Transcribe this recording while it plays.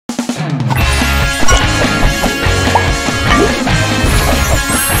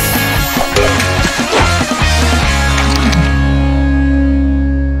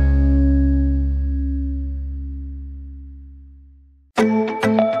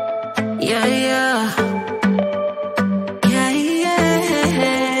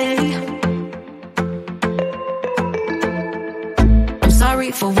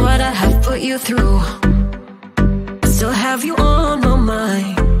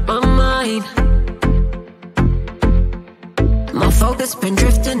always been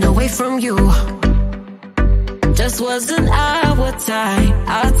drifting away from you. Just wasn't our time,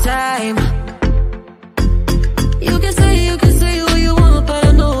 our time. You can say what you want, but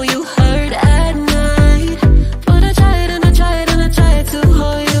I know you hurt at night. But I tried and I tried and I tried to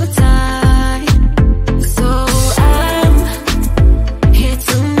hold you tight. So I'm here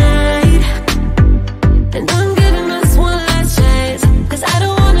tonight, and I'm giving us one last chance, 'cause I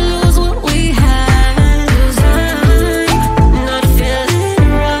don't wanna lose what we had. 'Cause I'm not feeling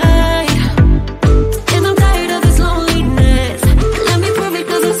right, and I'm tired of this loneliness. Let me prove it,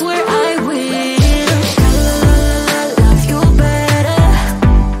 'cause I swear I will. Love you better,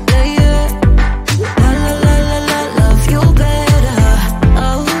 yeah, yeah. Love you better.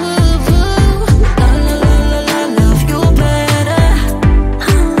 Oh, love you better. Love you better,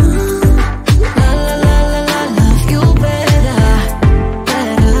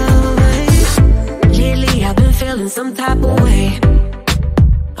 better. Lately I've been feeling some type of way.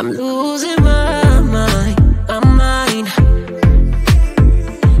 I'm losing my mind, my mind.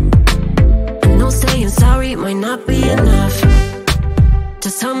 I know saying sorry might not be enough.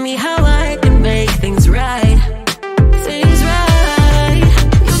 Just tell me how I can make things right, things right.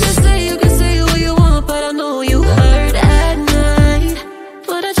 You can say what you want, but I know you hurt at night.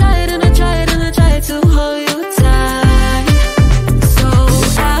 But I tried and I tried and I tried to hold you tight. So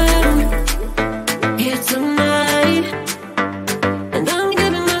I'm here tonight, and I'm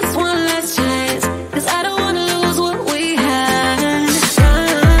giving us one last chance, 'cause I don't wanna lose what we had.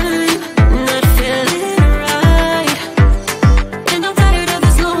 I'm not feeling right, and I'm tired of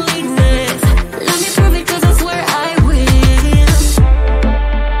this loneliness. Let me prove it, 'cause I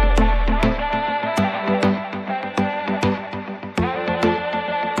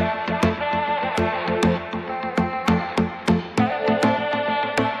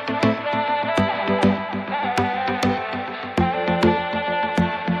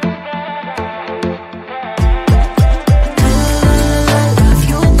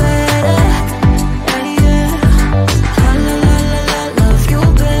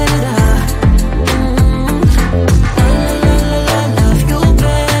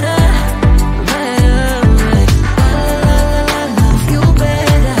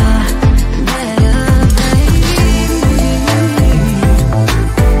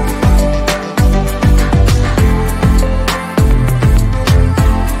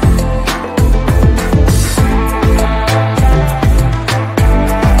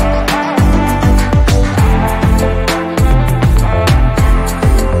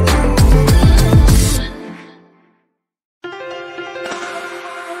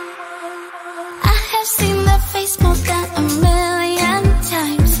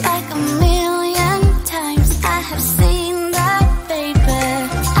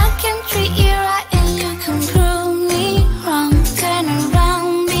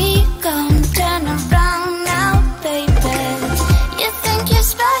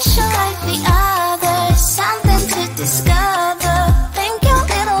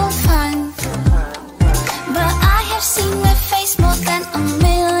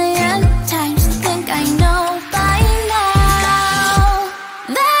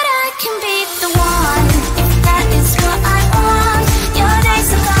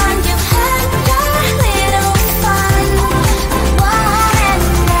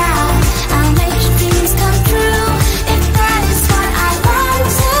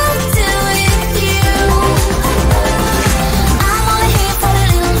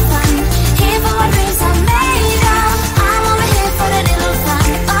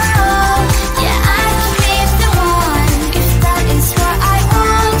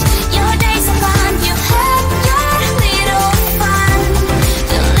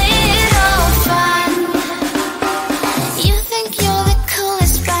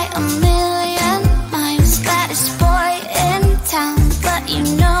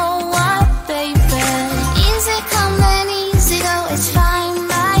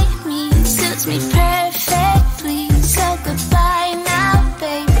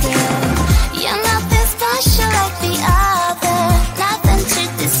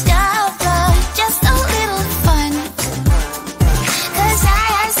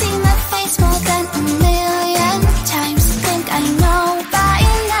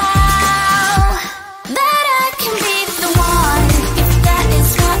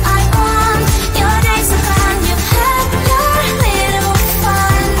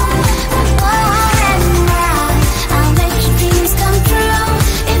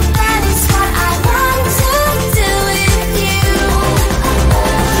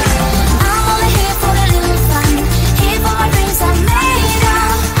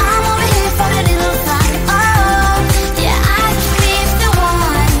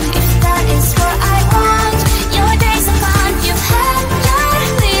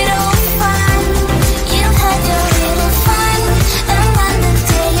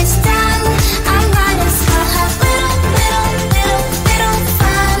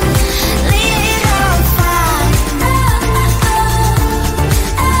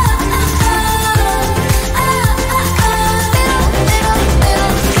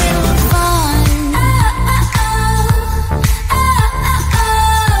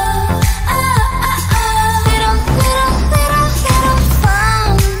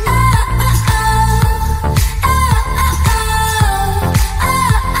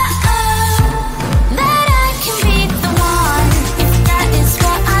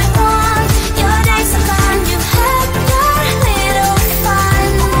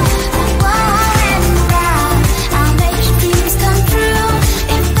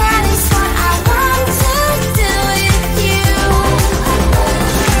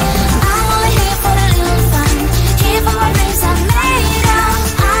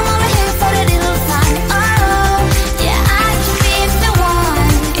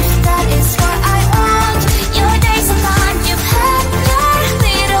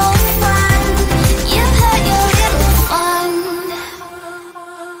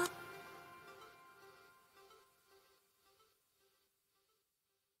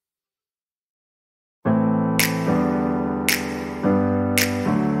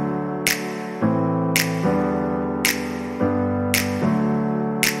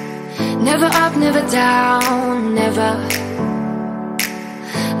never down, never.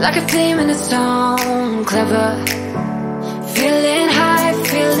 Like a theme in a song, clever. Feeling high,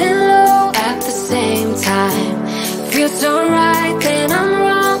 feeling low at the same time. Feels so right, then I'm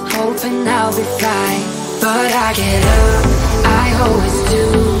wrong, hoping I'll be fine. But I get up, I always do.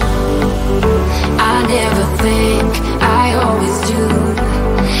 I never think, I always do.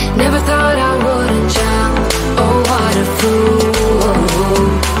 Never thought I wouldn't jump, oh what a fool.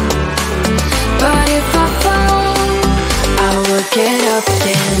 But if I fall, I will get up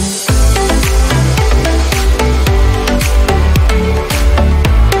again.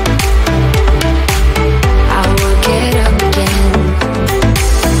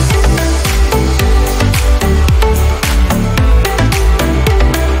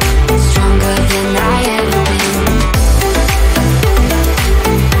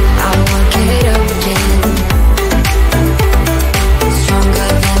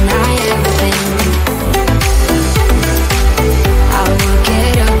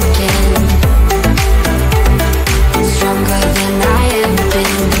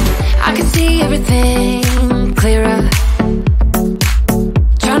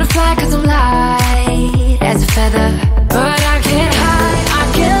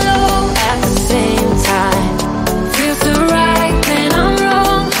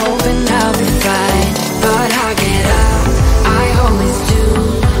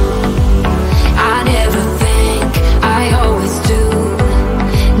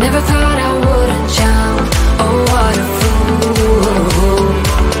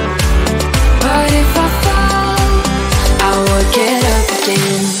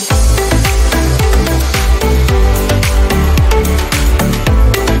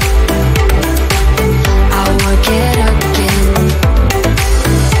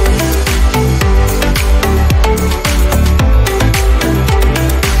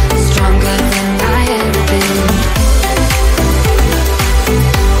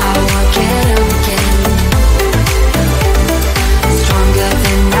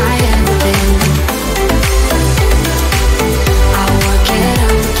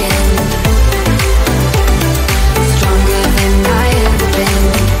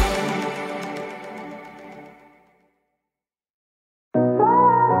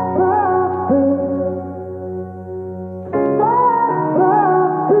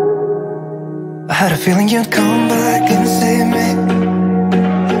 Had a feeling you'd come back and save me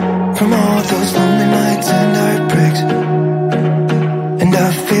from all those lonely nights and heartbreaks. And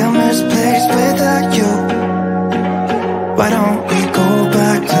I feel misplaced without you. Why don't we go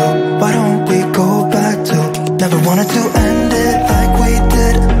back to, why don't we go back to? Never wanted to end it like we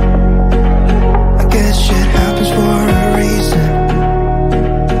did. I guess shit happens for a reason.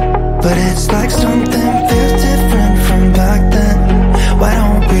 But it's like something feels different from back then. Why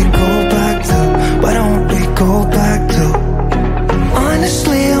don't we go back to, why don't we go back to?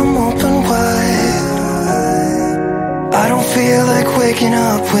 Honestly, I'm open wide. I don't feel like waking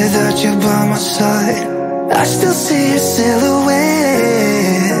up without you by my side. I still see your silhouette.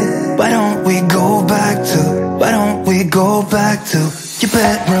 Why don't we go back to, why don't we go back to your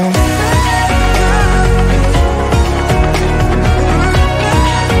bedroom?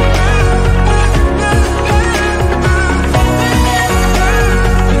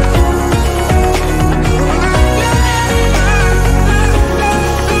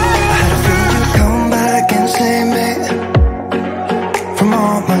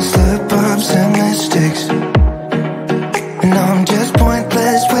 And mistakes, and I'm just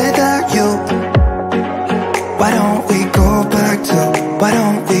pointless without you. Why don't we go back to, why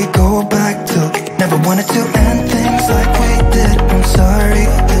don't we go back to? Never wanted to end things like we did. I'm sorry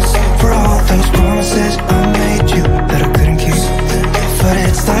for all those promises I made you that I couldn't keep. But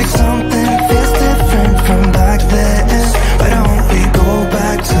it's like something feels different from back then. Why don't we go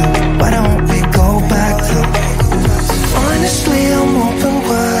back to, why don't we go back to? Honestly, I'm open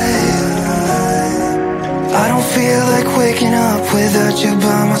wide. I don't feel like waking up without you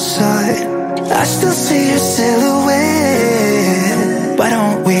by my side. I still see your silhouette. Why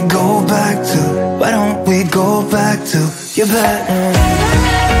don't we go back to, why don't we go back to your bedroom?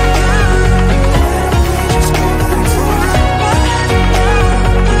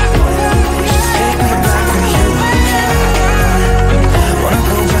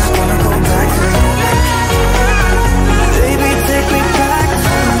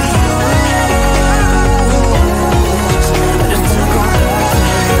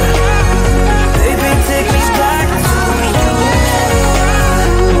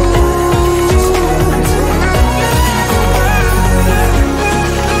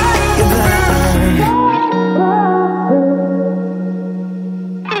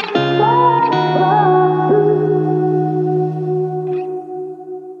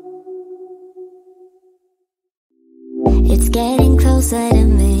 getting closer to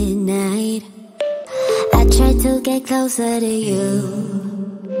midnight. I try to get closer to you,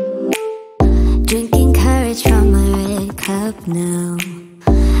 drinking courage from a red cup now.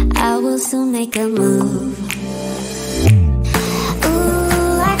 I will soon make a move.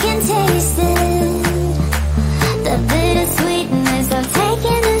 Ooh, I can taste it, the bittersweetness of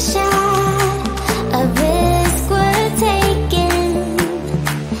taking a shot, a risk worth taking.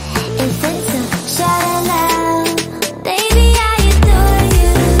 If it's a shot of love, baby, I adore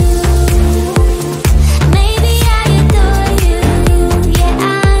you. Maybe I adore you. Yeah,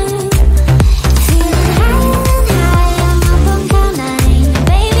 I'm feeling high, I'm up on cloud nine.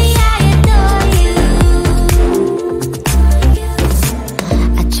 Baby, I adore you.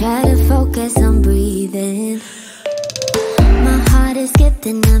 I try to focus on breathing. My heart is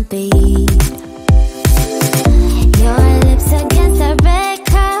skipping a beat. Your lips against a red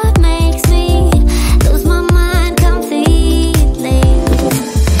cup makes me lose my mind completely.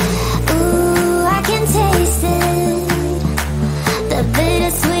 Ooh, I can taste it, the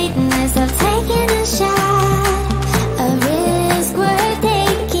bittersweetness of taking a shot, a risk worth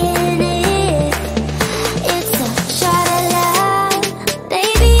taking it. It's a shot of love,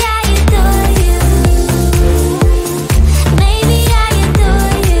 baby, I adore you. Maybe I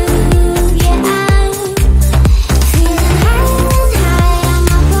adore you. Yeah, I'm feeling high, I'm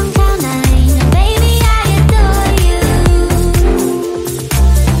up on cloud nine. Baby, I adore you.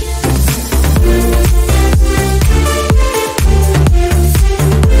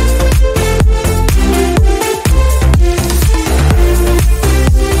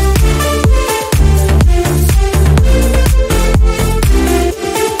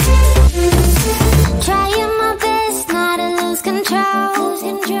 Trying my best not to lose control.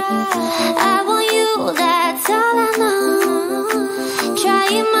 I want you, that's all I know.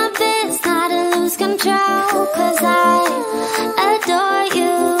 Trying my best not to lose control, 'cause I adore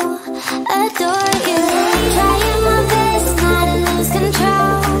you, adore you. Trying my best not to lose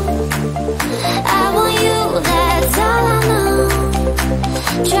control. I want you, that's all I know.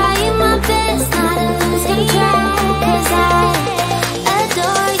 Trying my best not to lose control, 'cause I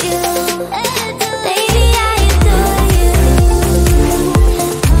adore you. Baby, I adore you.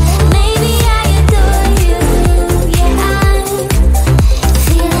 Maybe I adore you. Yeah, I'm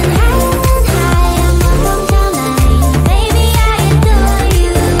feeling high, I'm up on cloud nine. Baby, I adore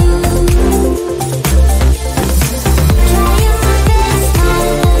you. Trying my best not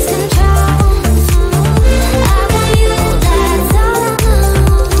to lose control. I want you, that's all I know.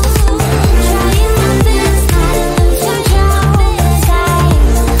 Trying my best not to lose control, 'cause I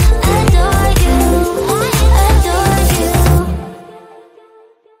adore you, adore you.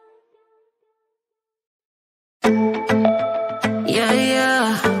 Yeah, yeah.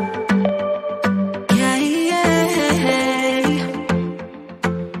 Yeah, yeah.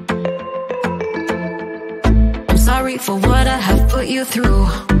 I'm sorry for what I have put you through.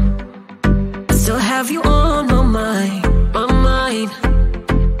 Still have you on my mind, my mind.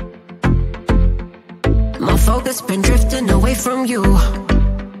 My focus been drifting away from you.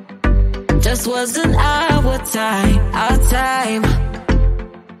 Just wasn't our time, our time.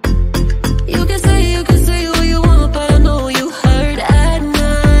 You can say what you want.